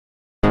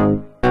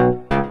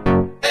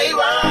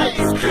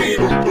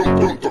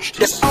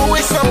There's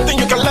always something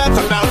you can learn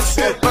about.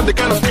 Not the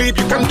kind of creep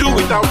you can do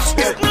without.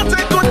 It's not a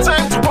good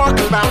time to walk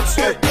about.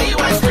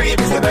 AY's creep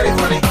is a very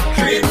funny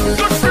creep.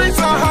 Good friends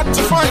are hard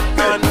to find,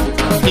 and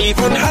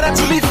even harder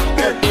to live.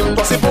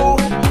 Impossible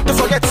to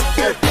forget.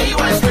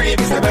 AY's creep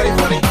is a very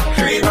funny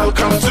creep.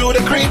 Welcome to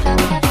the creep,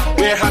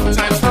 where hard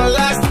times will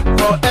last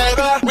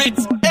forever with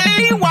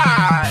AY.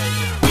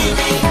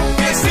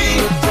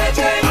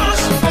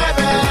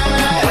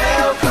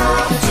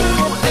 Welcome to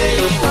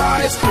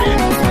AY's creep.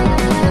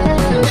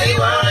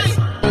 AY's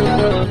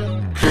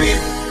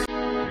creep.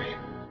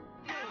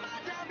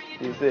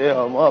 You say,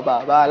 oh, more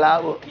Baba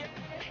Labo.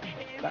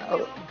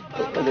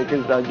 The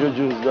kids that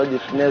Juju's got the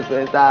finesse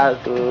center,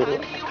 so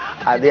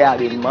are they at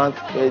the month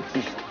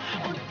 30s?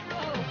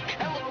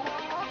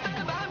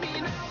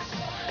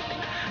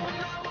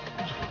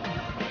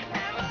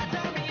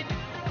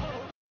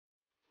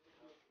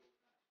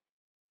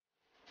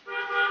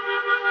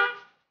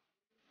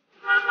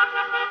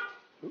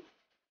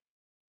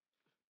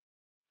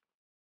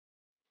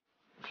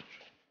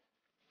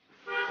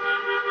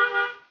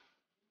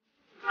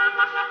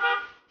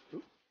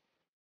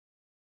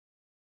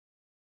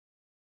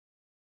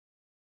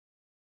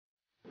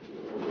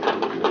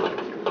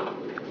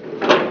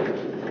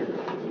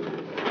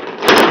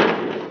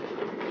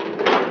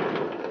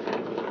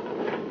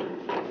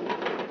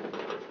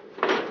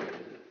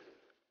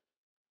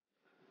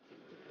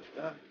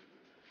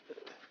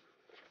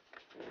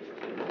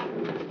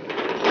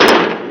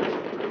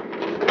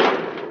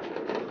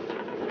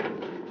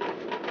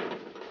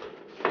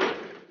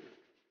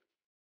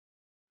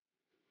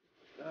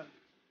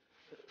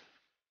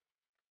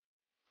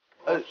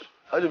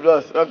 How the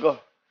blood, Rocco?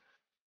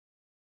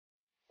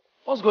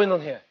 What's going on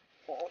here?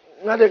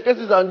 Now the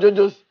cases and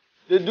JoJo's,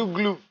 they do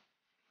glue.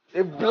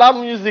 They blast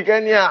music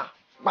anyhow.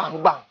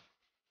 Bang, bang.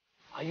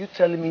 Are you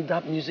telling me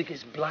that music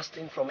is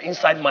blasting from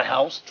inside my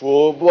house?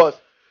 Oh, boss.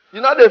 You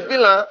know the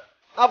feeling,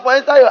 huh? For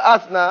enter your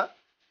ass now.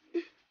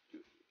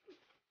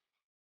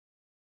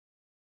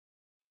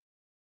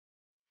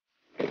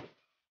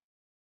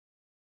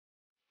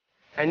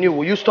 And you,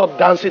 will you stop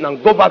dancing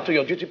and go back to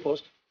your duty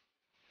post?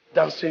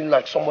 Dancing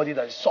like somebody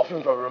that is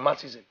suffering from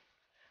rheumatism.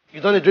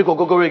 You don't drink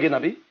Ogogoro again,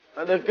 Abi?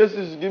 And the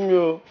cases give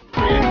me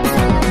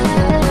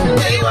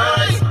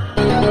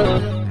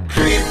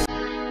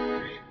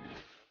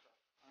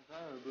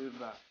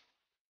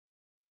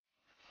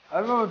I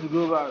don't want to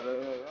go back.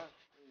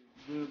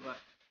 Go back.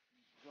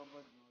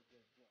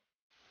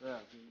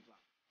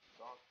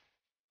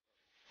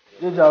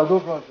 I'll go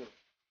front.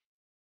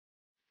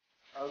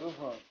 I'll go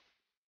front.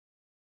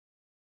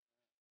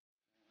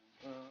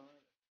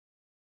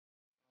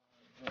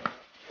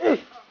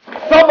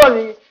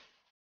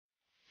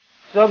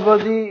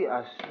 Somebody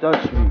has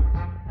touched me.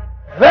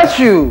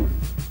 Virtue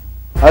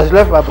has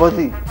left my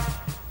body.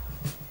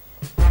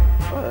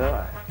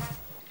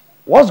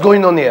 What's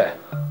going on here?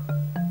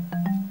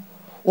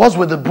 What's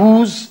with the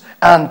booze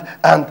and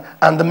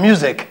the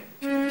music?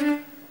 You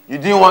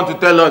didn't want to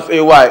tell us,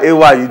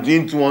 AY, you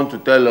didn't want to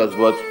tell us,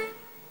 but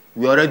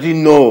we already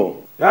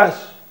know.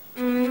 Yes.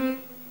 The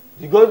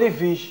golden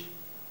fish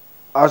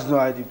has no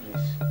ID,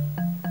 please.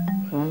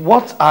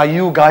 What are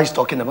you guys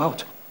talking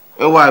about?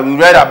 AY, we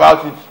read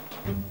about it.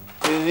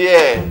 It's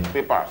here,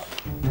 papers.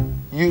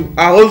 You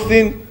are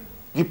hosting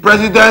the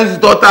president's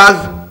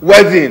daughter's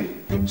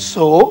wedding.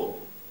 So,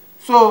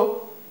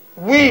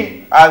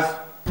 we, as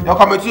your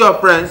committee of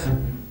friends,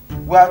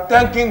 we are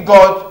thanking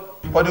God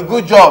for the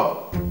good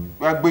job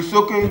we are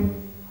besoaking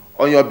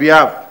on your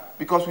behalf,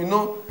 because we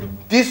know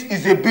this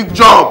is a big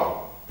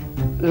job.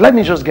 Let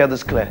me just get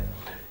this clear.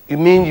 You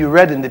mean you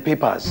read in the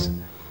papers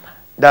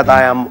that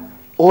I am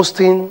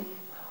hosting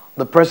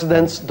the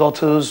president's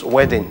daughter's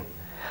wedding?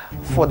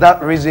 For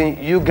that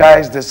reason, you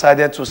guys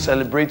decided to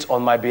celebrate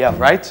on my behalf,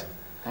 right?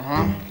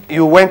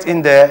 You went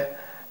in there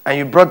and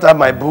you brought out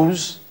my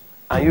booze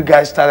and you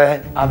guys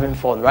started having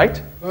fun,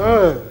 right?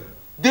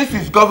 This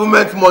is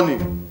government money.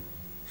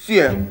 See,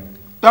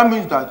 that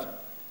means that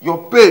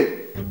your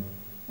pay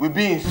will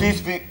be in 7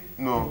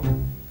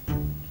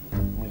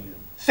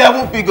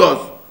 figures.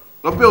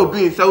 Your pay will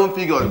be in 7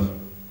 figures.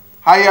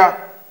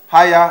 Higher,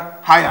 higher,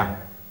 higher.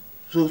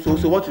 So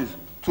what is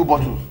 2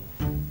 bottles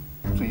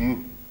to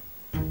you?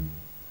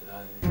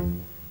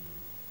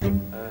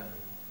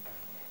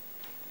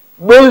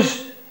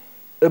 Bush,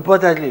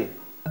 importantly.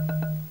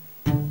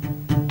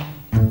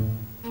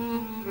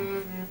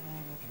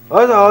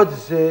 What I want to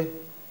say is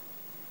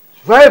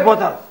very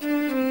important.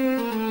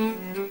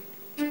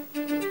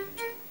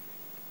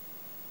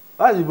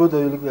 Why is the both of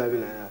you looking at me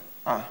like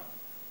that?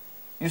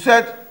 You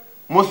said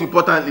most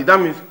importantly. That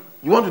means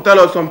you want to tell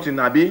us something,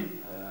 Abi?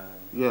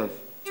 Yes.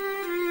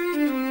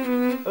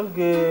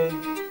 Okay.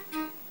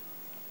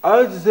 I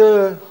want to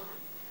say,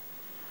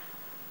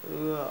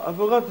 I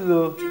forgot to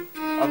know.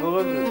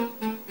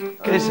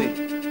 Casey.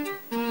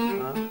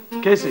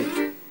 Casey.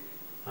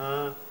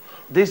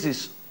 This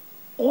is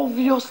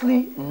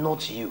obviously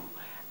not you.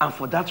 And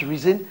for that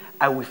reason,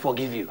 I will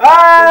forgive you.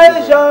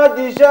 I shot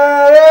the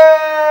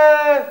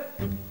sheriff.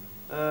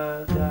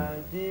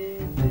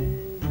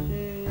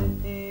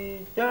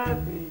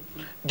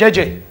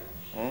 JJ,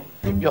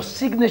 your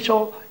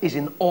signature is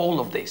in all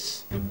of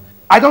this.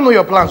 I don't know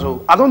your plans,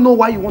 oh. I don't know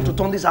why you want to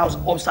turn this house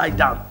upside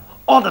down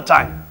all the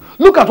time.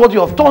 Look at what you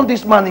have turned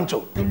this man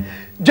into.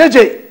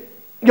 JJ,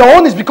 your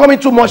own is becoming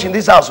too much in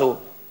this house,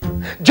 oh.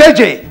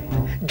 JJ,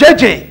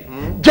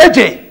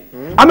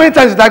 how many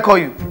times did I call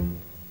you?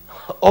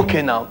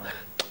 Okay now.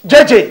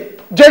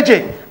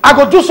 JJ, I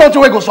go do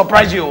something where go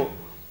surprise you.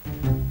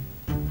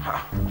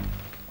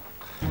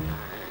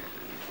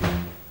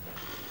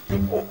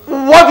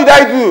 What did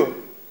I do?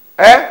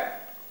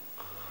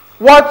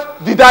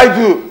 What did I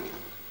do?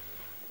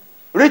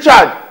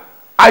 Richard,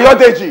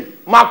 Ayodeji,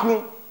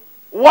 Maku,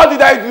 what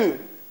did I do?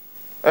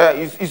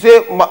 You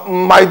say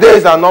my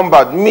days are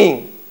numbered.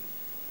 Me.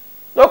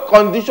 No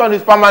condition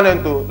is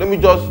permanent though. Let me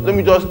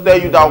just tell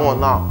you that one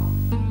now.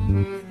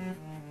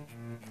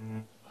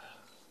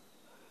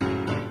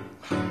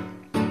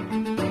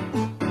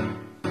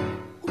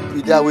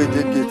 Be that way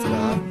they get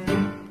now.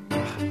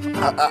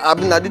 I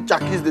mean, I did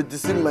chakis the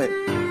deceive me.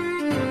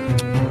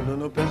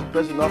 No,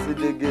 person off it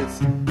they get.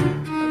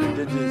 And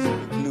the judges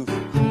glue.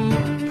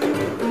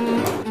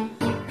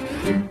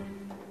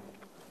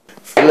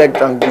 Select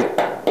and beat.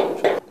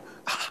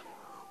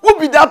 Who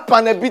be that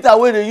panel beater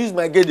where they use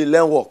my gate the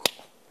learn work?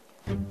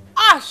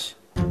 Ash!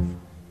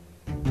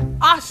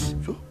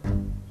 Sure.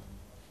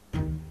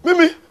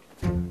 Mimi,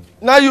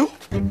 now you.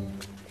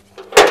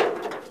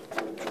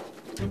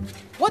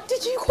 What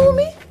did you call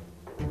me?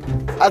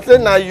 I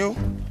said now you.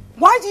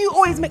 Why do you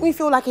always make me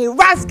feel like a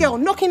ras girl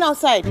knocking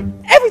outside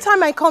every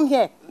time I come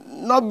here?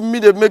 Not me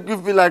they make you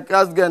feel like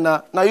ras girl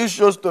now. Now you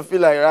chose to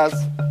feel like ras.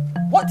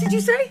 What did you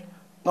say?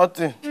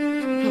 Nothing.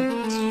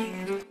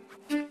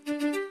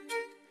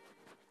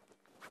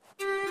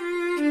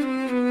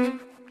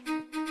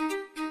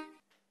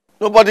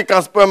 Nobody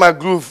can spoil my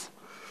groove.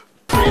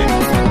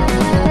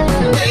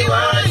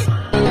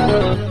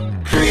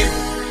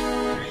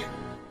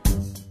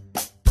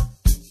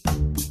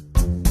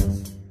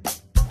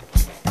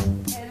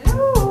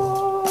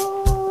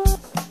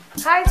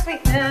 Hi,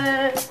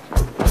 sweetness.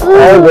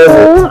 Hi,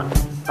 baby.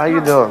 How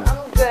you doing?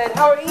 I'm good.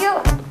 How are you?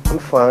 I'm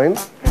fine.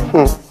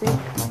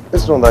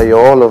 It's not that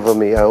you're all over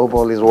me. I hope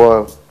all is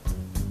well.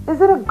 Is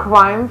it a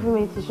crime for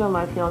me to show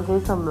my fiance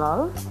some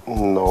love?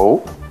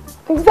 No.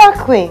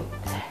 Exactly.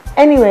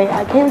 Anyway,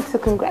 I came to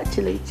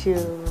congratulate you.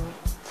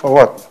 For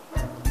what?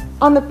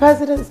 On the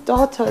president's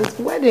daughter's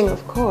wedding,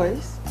 of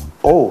course.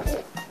 Oh,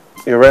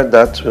 you read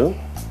that too?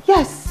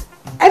 Yes,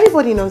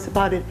 everybody knows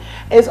about it.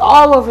 It's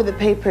all over the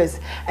papers,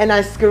 and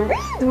I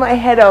screamed my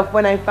head off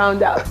when I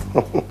found out.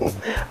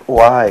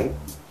 Why?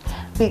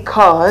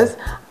 Because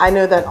I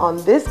know that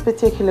on this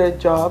particular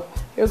job,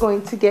 you're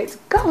going to get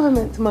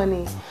government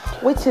money,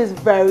 which is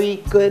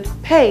very good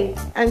pay,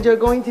 and you're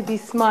going to be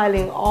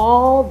smiling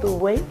all the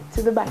way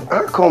to the bank.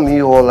 How come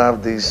you all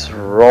have this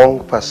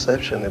wrong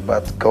perception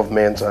about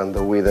government and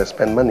the way they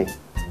spend money?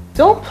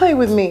 Don't play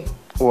with me,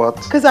 What?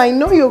 because I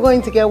know you're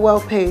going to get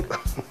well paid.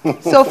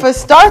 So for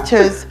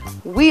starters,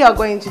 we are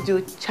going to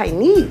do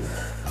Chinese.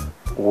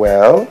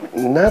 Well,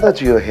 now that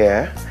you're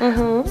here,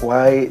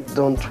 why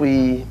don't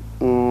we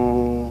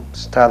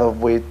start off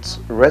with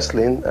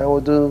wrestling? I will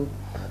do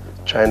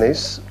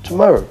Chinese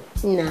tomorrow.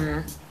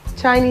 Nah,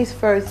 Chinese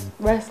first,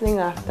 wrestling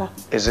after.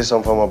 Is this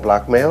some form of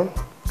blackmail?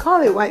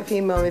 Call it white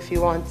female if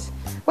you want.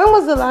 When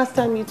was the last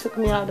time you took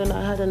me out and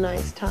I had a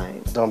nice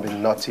time? Don't be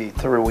naughty.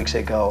 3 weeks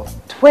ago.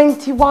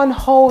 21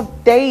 whole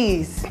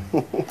days.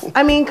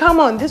 I mean, come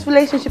on, this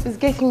relationship is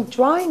getting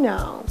dry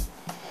now.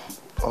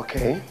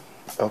 Okay,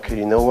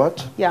 you know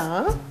what?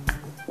 Yeah?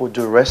 We'll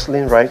do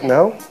wrestling right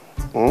now.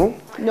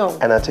 No.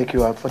 And I'll take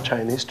you out for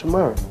Chinese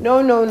tomorrow.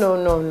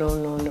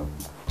 No.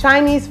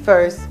 Chinese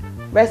first,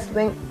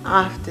 wrestling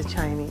after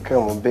Chinese.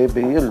 Come on,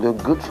 baby, you look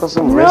good for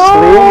some No,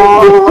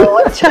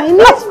 wrestling.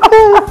 Chinese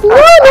first.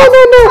 No.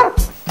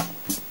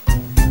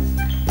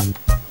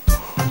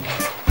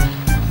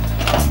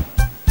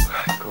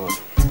 God.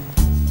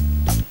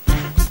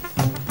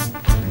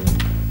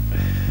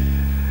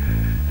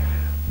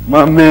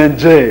 My man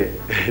Jay.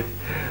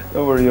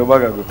 Don't worry, your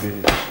bag will pay.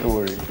 Don't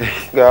worry.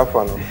 Go have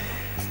fun.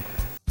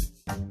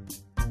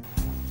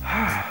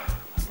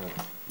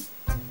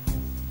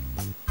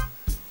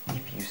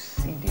 If you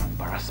see the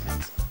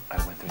embarrassment I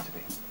went through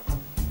today,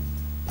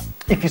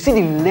 if you see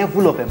the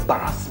level of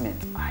embarrassment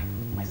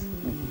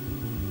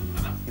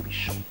you'll be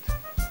shocked.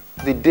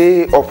 Did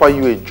they offer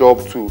you a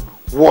job to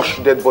wash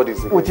dead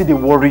bodies? What did they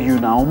worry you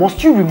now?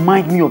 Must you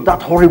remind me of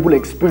that horrible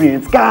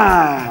experience?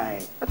 Guy!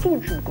 I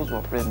told you because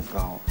we're friends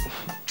now.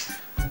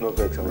 No,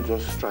 Vex, I was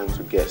just trying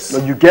to guess. No,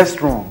 you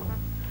guessed wrong.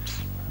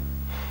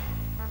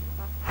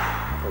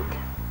 Okay.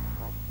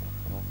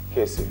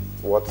 Casey,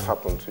 what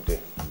happened today?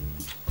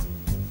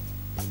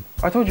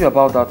 I told you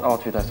about that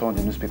outfit I saw in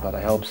the newspaper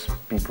that helps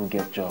people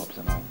get jobs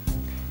and all.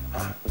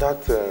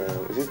 That,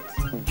 is it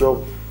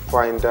job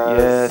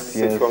finders?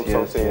 Yes,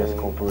 something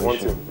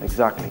corporation. Wanting?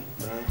 Exactly.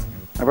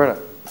 My brother,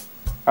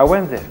 I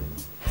went there.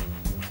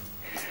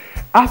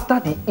 After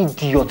the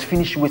idiot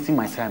finished wasting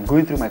my time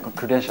going through my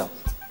credentials,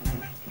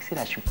 he said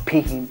I should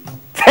pay him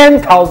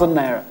 10,000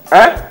 naira.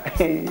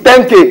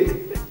 10K?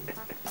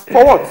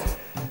 For what?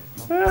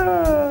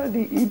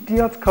 The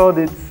idiot called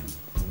it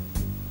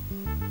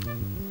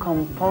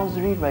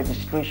compulsory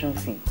registration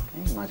fee.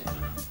 Can you imagine?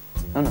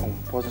 No.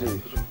 Compulsory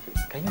registration fee.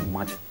 Can you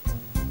imagine?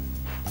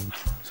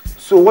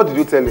 So what did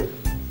you tell him?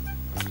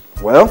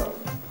 Well,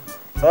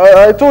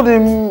 I told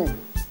him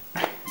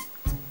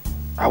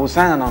I will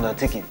sign an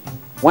undertaking.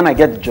 When I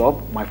get the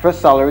job, my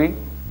first salary,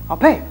 I'll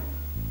pay.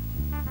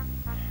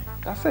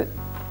 That's it.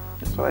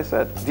 That's what I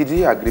said. Did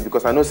he agree?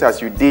 Because I know say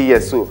as you did here,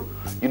 so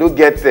you don't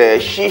get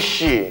she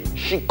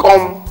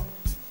come.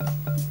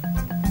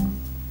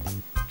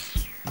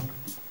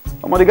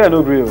 The guy no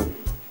agree.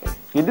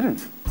 He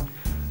didn't.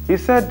 He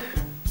said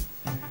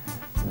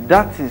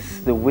that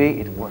is the way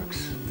it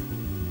works.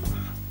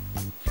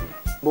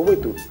 But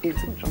wait,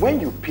 when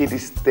you pay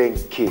this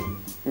 10K,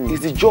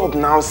 is the job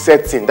now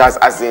setting? That's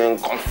as in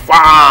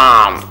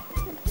confirmed.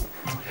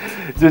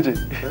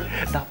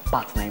 JJ, that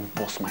part now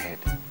bust my head.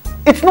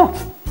 It's not.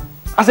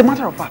 As a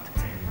matter of fact,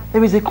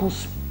 there is a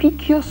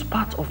conspicuous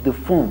part of the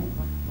form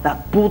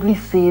that boldly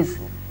says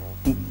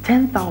the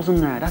 10,000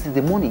 naira, that is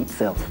the money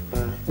itself,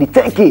 the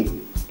 10K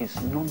is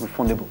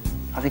non-refundable.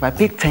 As if I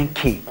pay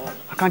 10K,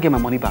 I can't get my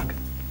money back.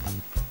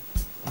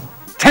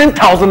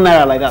 10,000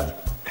 naira like that.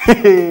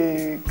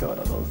 God,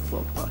 that was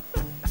so fun.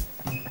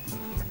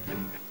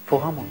 For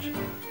how much?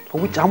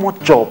 For which, how much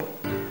job?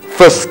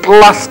 First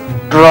class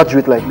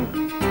graduate like me.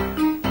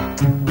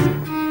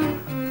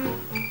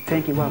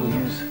 10K, what I will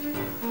use?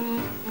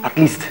 At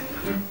least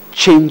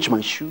change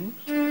my shoes.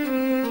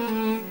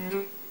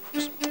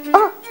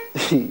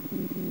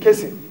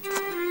 Casey,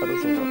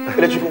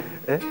 Electrical,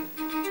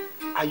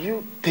 are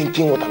you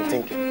thinking what I'm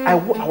thinking? I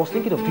was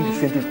thinking of doing the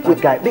same thing for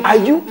that guy. Are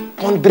you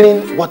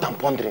pondering what I'm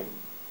pondering?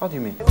 What do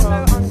you mean? So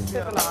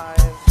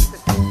uncivilized.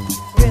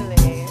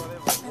 Really?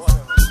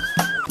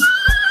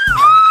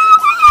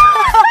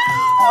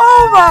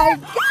 Oh my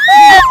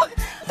God!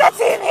 That's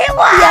in him!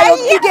 We are your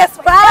biggest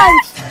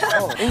fans!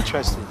 Oh,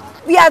 interesting.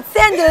 We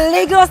attend the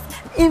Lagos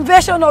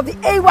invasion of the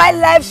AY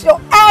live show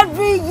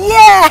every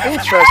year!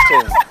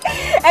 Interesting.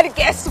 And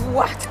guess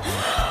what?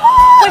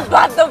 We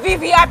bought the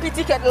VVIP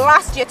ticket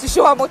last year to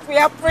show how much we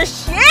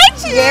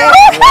appreciate you!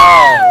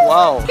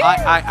 Wow.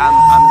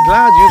 I'm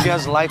glad you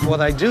guys like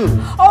what I do.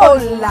 Oh,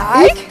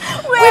 like?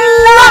 We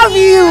love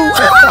you!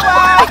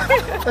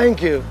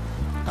 Thank you.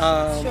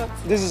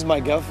 This is my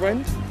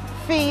girlfriend.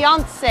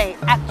 Fiance,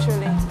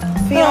 actually.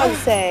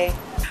 Fiance.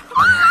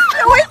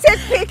 Can we take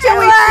picture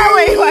with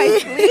you?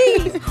 Wait,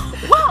 please.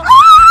 Wow.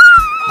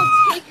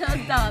 Oh, take her,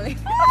 darling.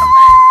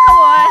 Come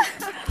on.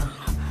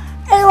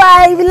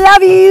 AY, we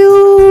love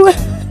you!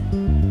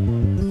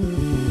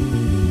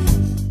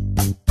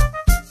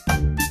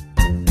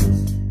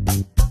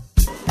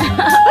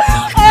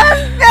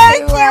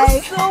 Thank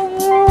you so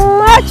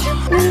much.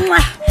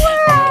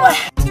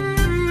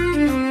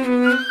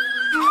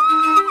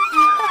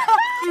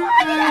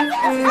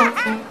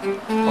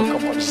 Oh,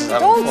 come on, this is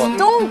having fun.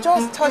 Don't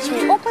just touch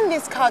me. Open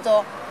this card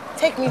or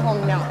take me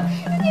home now.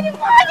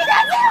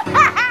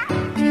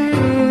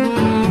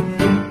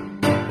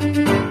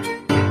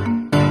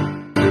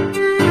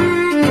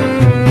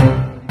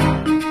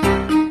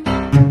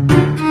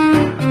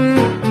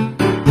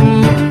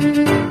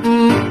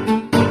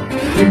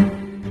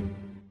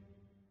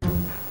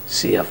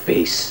 See her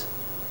face.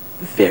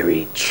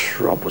 Very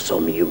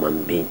troublesome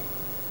human being.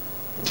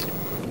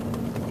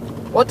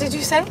 What did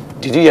you say?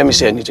 Did you hear me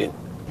say anything?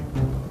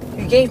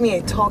 You gave me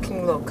a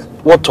talking look.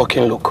 What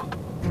talking look?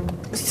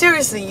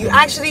 Seriously, you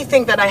actually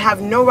think that I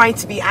have no right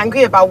to be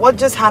angry about what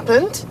just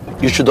happened?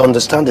 You should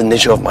understand the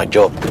nature of my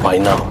job by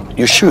now.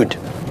 You should.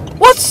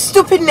 What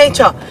stupid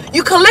nature?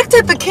 You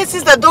collected the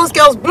kisses that those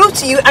girls blew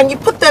to you and you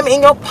put them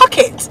in your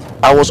pocket.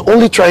 I was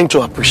only trying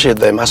to appreciate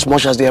them as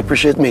much as they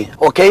appreciate me,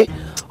 okay?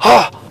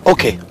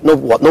 Okay, no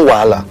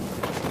wahala.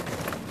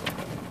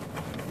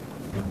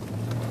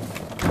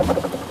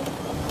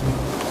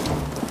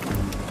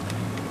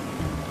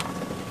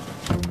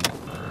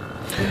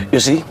 You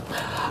see,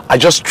 I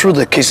just threw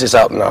the kisses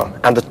out now,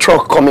 and the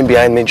truck coming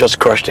behind me just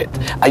crushed it.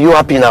 Are you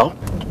happy now?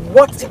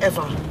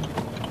 Whatever.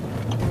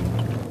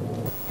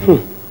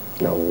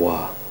 Now,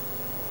 wow.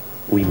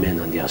 Women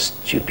and their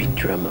stupid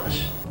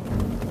dramas.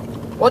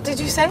 What did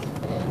you say?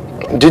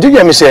 Did you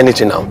hear me say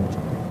anything now?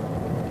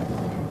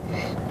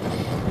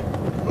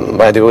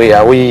 By the way,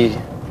 are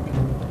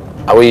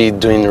we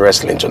doing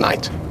wrestling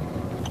tonight?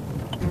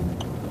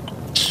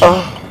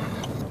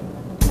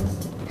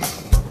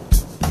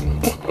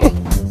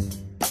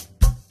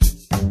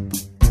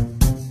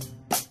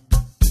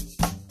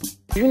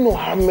 Do you know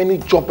how many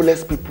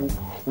jobless people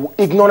will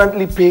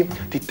ignorantly pay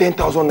the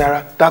 10,000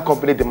 naira that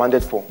company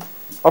demanded for?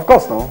 Of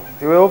course, no.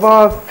 There were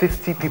over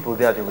 50 people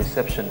there at the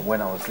reception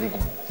when I was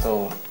leaving.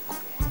 So,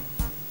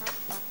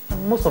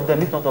 most of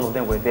them, if not all of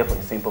them, were there for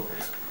the same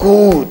purpose.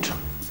 Good.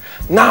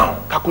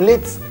 Now,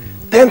 calculate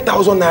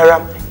 10,000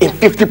 naira in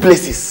 50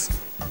 places.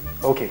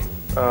 Okay.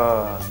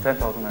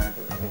 10,000 naira.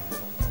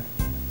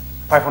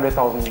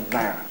 500,000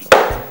 naira.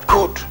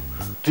 Good.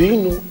 Do you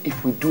know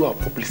if we do our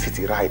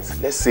publicity right,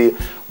 let's say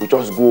we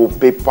just go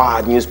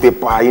paper,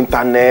 newspaper,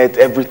 internet,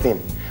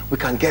 everything, we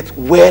can get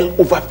well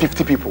over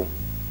 50 people.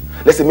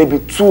 Let's say maybe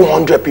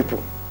 200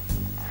 people.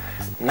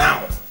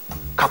 Now,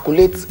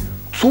 calculate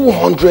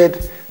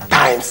 200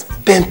 times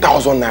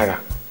 10,000 naira.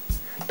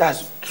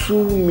 That's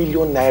 2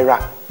 million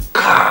naira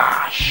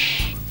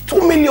cash.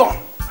 2 million.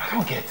 I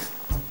don't get.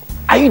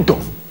 Are you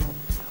dumb?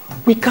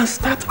 We can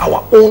start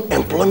our own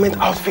employment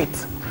outfit.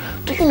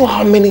 Do you know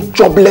how many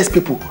jobless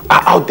people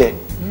are out there?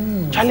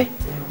 Charlie,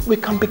 we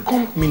can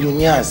become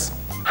millionaires.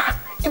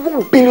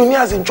 Even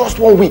billionaires in just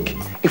 1 week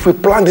if we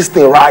plan this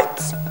thing right.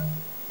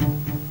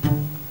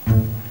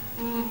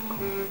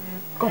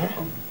 Come.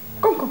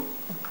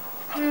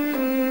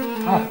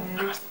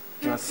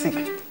 You are sick.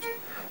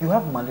 You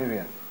have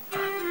malaria.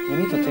 You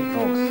need to take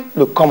drugs.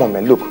 Look, come on,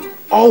 man. Look,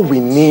 all we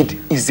need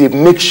is a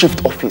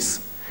makeshift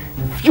office.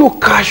 Few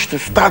cash to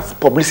start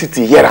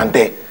publicity here and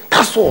there.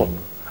 That's all.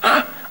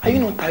 Are you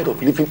not tired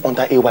of living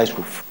under AY's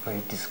roof? You're a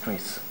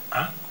disgrace.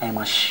 I am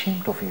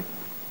ashamed of you.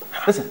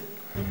 Listen,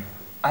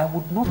 I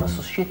would not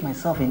associate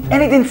myself in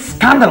anything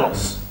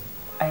scandalous.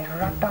 I'd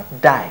rather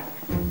die,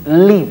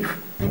 live,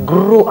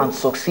 grow and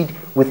succeed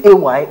with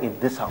AY in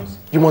this house.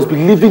 You must be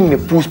living in a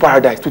fool's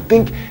paradise to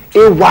think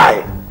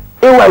AY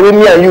with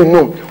me and you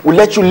know, will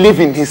let you live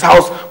in his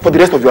house for the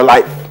rest of your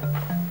life.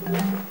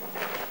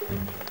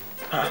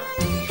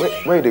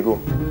 Where they go?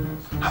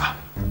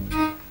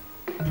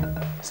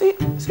 See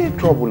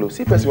trouble,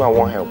 see person who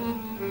want help.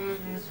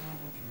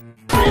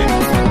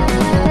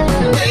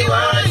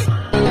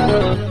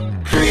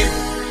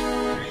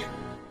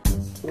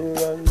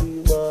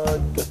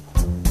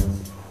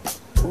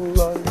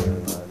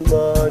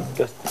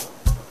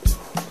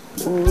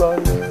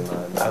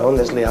 I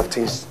honestly have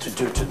things to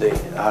do today.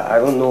 I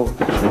don't know.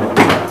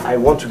 I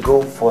want to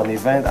go for an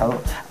event.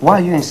 Why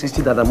are you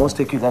insisting that I must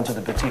take you down to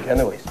the boutique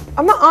anyways?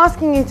 I'm not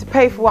asking you to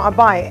pay for what I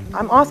buy.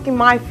 I'm asking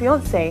my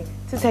fiancé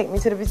to take me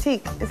to the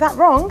boutique. Is that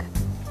wrong?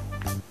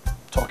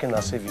 Talking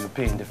as if you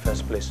pay in the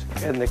first place.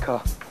 Get in the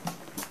car.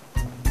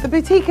 The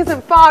boutique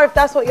isn't far if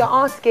that's what you're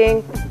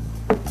asking.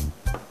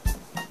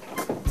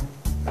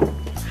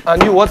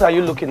 And you, what are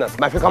you looking at?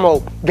 My friend, come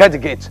on, get the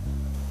gate.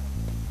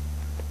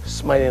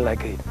 Smiling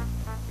like a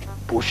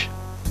bush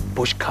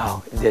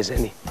cow, if there's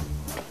any.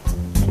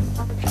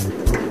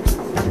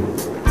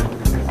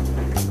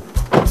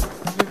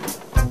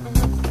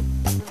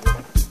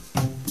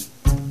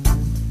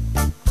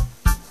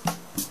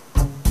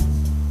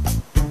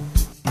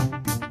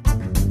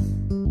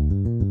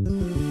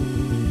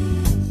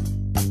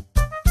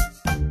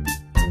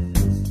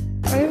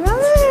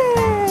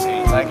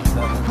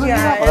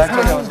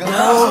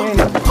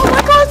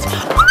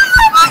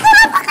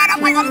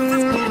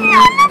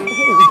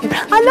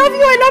 I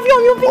love you.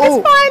 I'm your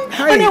biggest fan.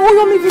 Hi. And all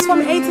your movies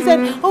from A to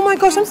Z. Oh my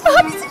gosh, I'm so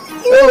happy to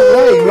meet you.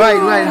 Oh,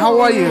 right. How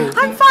are you?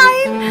 I'm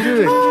fine.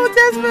 Good. Oh,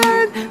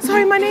 Desmond.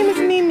 Sorry, my name is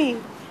Mimi.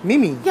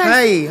 Mimi? Yes,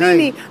 Hi.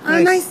 Mimi.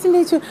 Nice to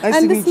meet you. Nice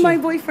and to this meet is my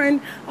you.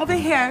 boyfriend over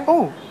here.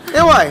 Oh,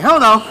 AY, how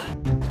now?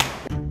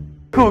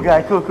 Cool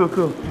guy,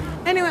 cool.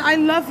 Anyway, I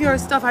love your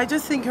stuff. I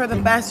just think you're the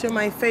best. You're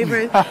my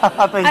favorite.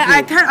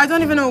 Thank you. I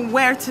don't even know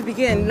where to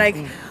begin. Like,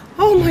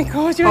 oh my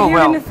gosh, you're here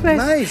in the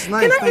flesh. Nice.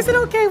 Is it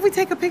okay if we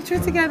take a picture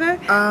together?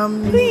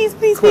 Please.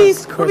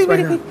 Course, I'll be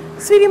really quick.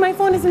 Sweetie, my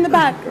phone is in the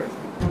back.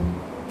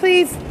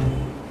 Please.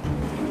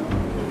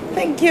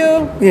 Thank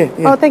you. Yeah.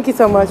 Oh, thank you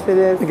so much for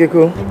this. Okay,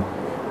 cool.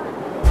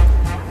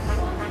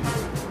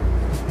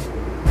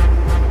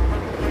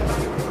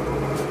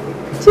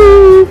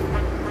 Cheese.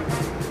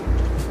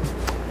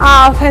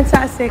 Oh,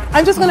 fantastic.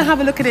 I'm just going to have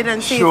a look at it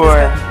and see if it's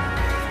good.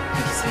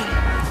 Thank you,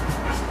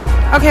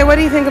 sweetie. Okay, what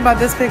do you think about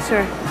this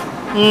picture?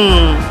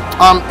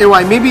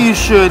 AY, maybe you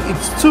should.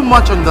 It's too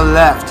much on the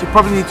left. You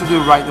probably need to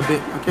do it right a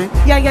bit, okay?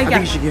 Yeah.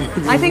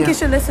 I think You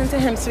should listen to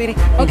him, sweetie.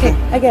 Okay,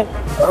 again.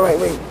 All right,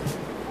 wait.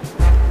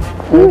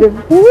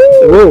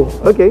 Whoa,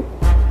 okay.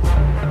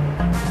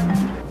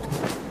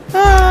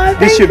 Oh,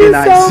 This should be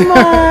nice. Thank you so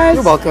much.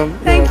 You're welcome.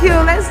 Thank you.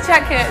 Let's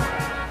check it.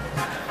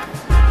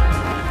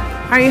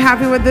 Are you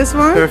happy with this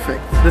one? Perfect.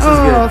 This is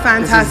good. Oh,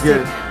 fantastic. This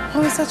is good.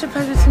 Oh, it's such a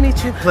pleasure to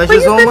meet you. Pleasure's but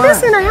you've all been mine.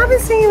 missing. I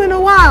haven't seen you in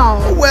a while.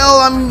 Well,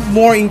 I'm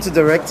more into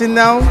directing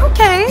now.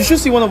 Okay. You should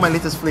see one of my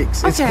latest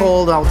flicks. It's Okay.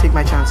 called I'll Take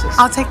My Chances.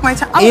 I'll take my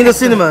time. In the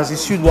cinemas, you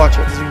should watch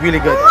it. It's really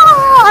good.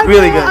 Oh,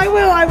 Really good. I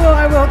will.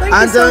 Thank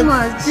you so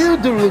much. You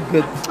do look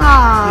good.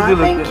 Ah, You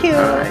do look thank good. you.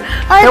 All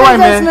right. All right,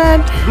 man.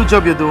 man. Good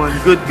job you're doing.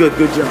 Good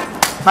job.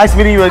 Nice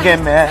meeting you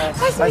again, man.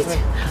 Nice to meet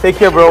you. Take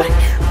care, bro.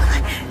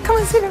 Come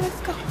on, sweetie,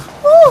 let's go.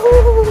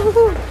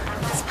 Ooh.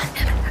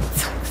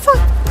 Fun.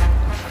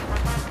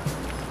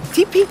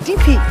 DP.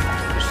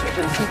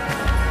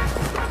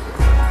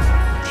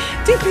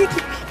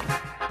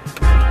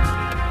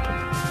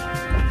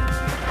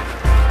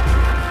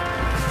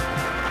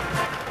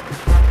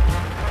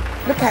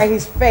 Look at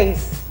his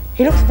face.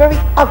 He looks very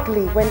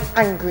ugly when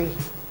angry.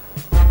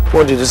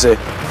 What did you say?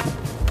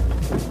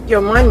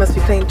 Your mind must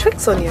be playing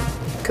tricks on you,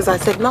 because I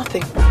said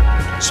nothing.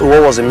 So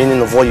what was the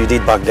meaning of what you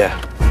did back there?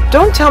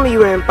 Don't tell me you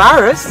were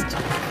embarrassed.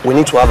 We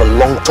need to have a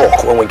long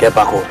talk when we get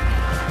back home.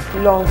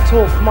 Long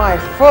talk, my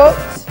foot.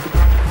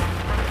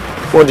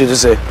 What did you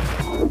say?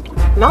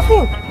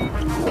 Nothing.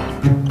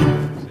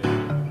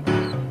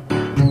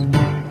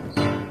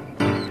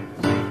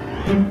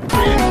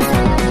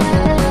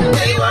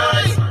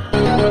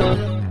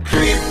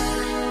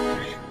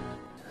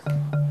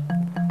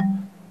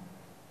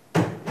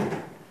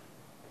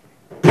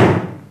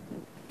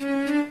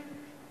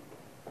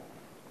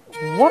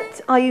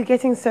 What are you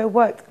getting so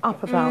worked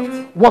up about?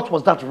 What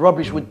was that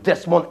rubbish with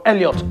Desmond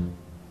Elliot?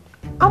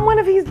 I'm one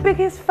of his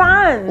biggest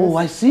fans. Oh,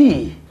 I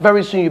see.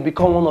 Very soon you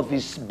become one of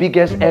his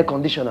biggest air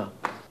conditioner.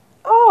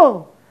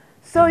 Oh,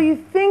 so you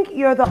think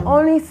you're the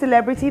only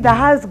celebrity that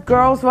has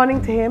girls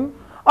running to him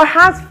or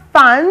has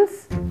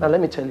fans? Now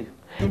let me tell you,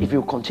 if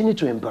you continue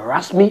to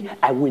embarrass me,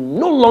 I will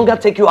no longer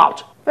take you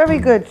out. Very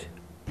good.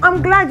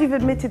 I'm glad you've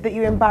admitted that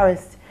you're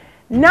embarrassed.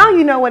 Now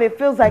you know what it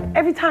feels like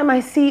every time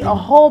I see a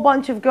whole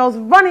bunch of girls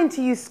running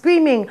to you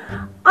screaming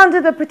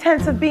under the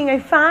pretense of being a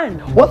fan.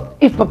 What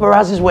if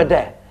paparazzis were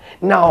there?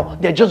 Now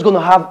they're just going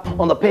to have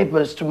on the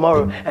papers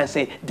tomorrow and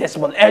say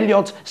Desmond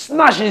Elliot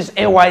snatches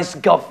AY's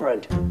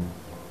girlfriend.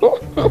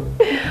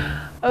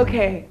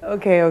 Okay.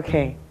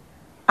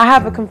 I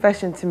have a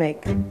confession to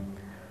make.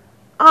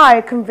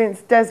 I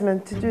convinced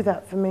Desmond to do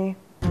that for me.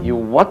 You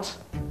what?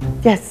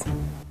 Yes.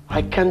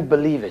 I can't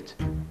believe it.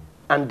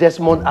 And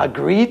Desmond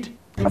agreed?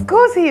 Of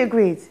course he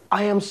agreed.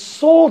 I am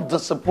so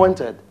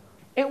disappointed.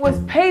 It was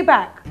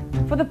payback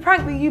for the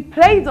prank that you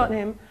played on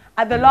him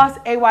at the last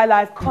AY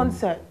Live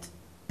concert.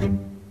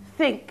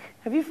 Think,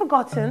 have you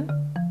forgotten?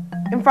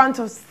 In front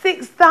of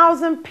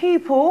 6,000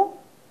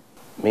 people?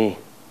 Me?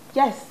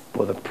 Yes.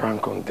 For the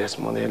prank on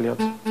Desmond Elliot?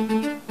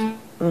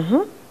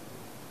 Mm-hmm.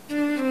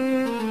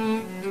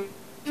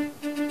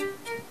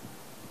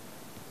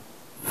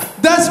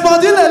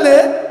 Desmond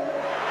Elliot!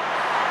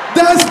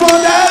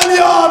 Desmond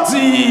Elliot!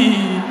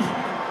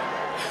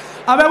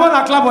 I remember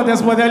that clap on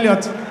Desmond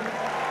Elliot.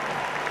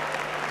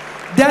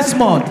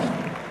 Desmond,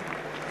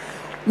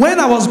 when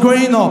I was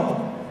growing up,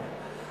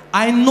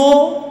 I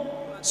know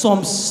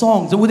some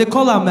songs. Would they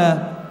call them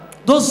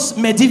those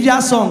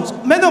medieval songs?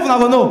 Many of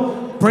them will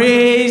know.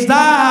 Praise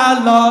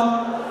the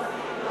Lord.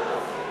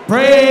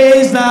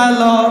 Praise the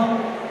Lord.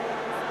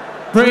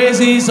 Praise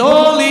His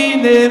holy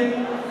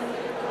name.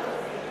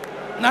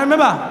 Now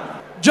remember,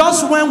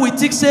 just when we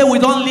think say we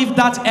don't live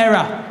that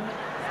era,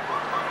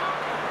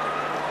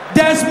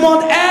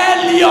 Desmond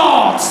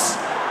Elliot.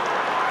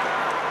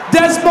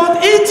 Desmond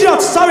Idiot,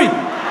 sorry.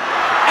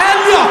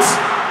 Elliot.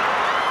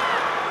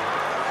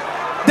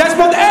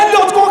 Desmond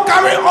Elliot go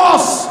carry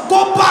us,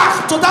 go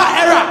back to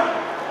that era.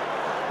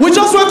 We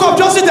just wake up,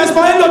 just see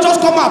Desmond Elliot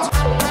just come out.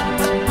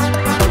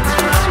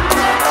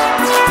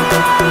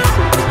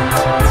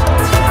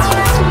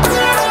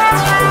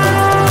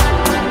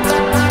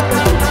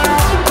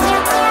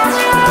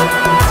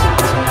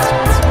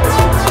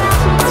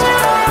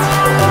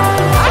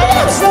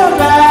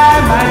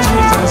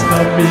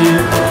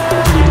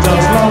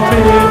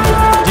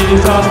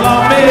 Jesus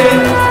love me.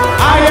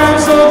 I am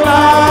so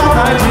glad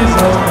that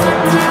Jesus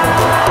love me.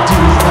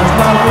 Jesus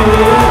love me.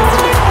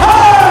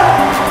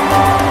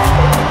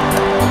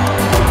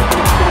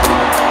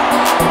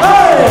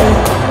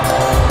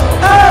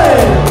 Hey!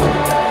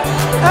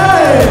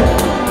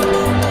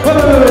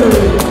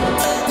 Wait.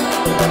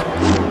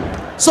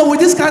 So with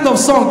this kind of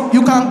song,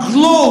 you can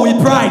glow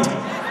with pride.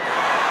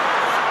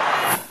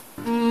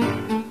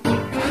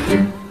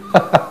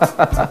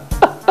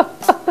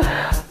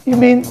 You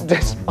mean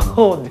Desmond?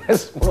 Oh,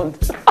 Desmond.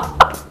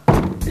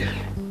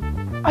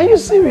 Are you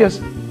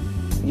serious?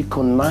 You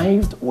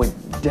connived with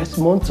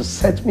Desmond to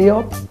set me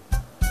up?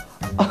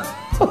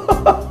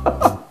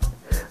 I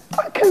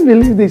can't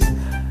believe this.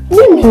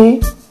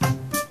 Mimi?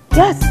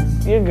 Yes.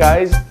 You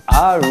guys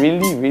are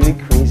really, really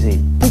crazy.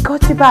 We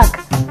got you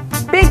back.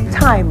 Big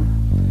time.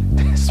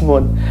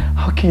 Desmond,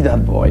 how cute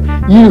that boy.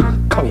 You,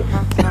 come here.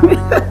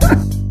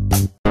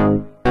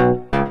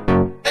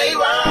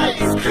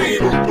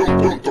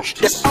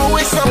 There's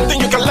always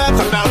something you can laugh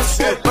about,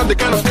 not the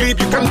kind of creep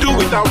you can do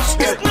without.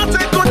 It's not a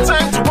good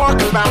time to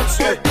walk about.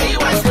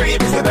 AY's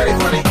creep is a very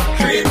funny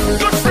creep.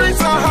 Good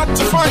friends are hard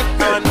to find,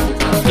 and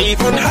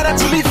even harder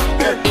to live.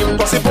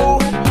 Impossible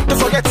to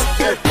forget.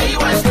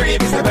 AY's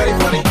creep is a very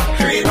funny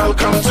creep.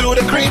 Welcome to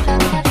the creep,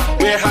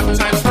 where hard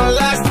times will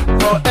last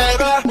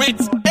forever with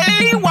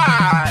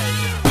AY.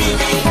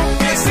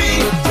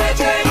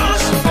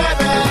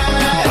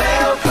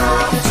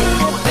 Welcome to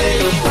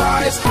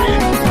AY's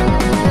creep.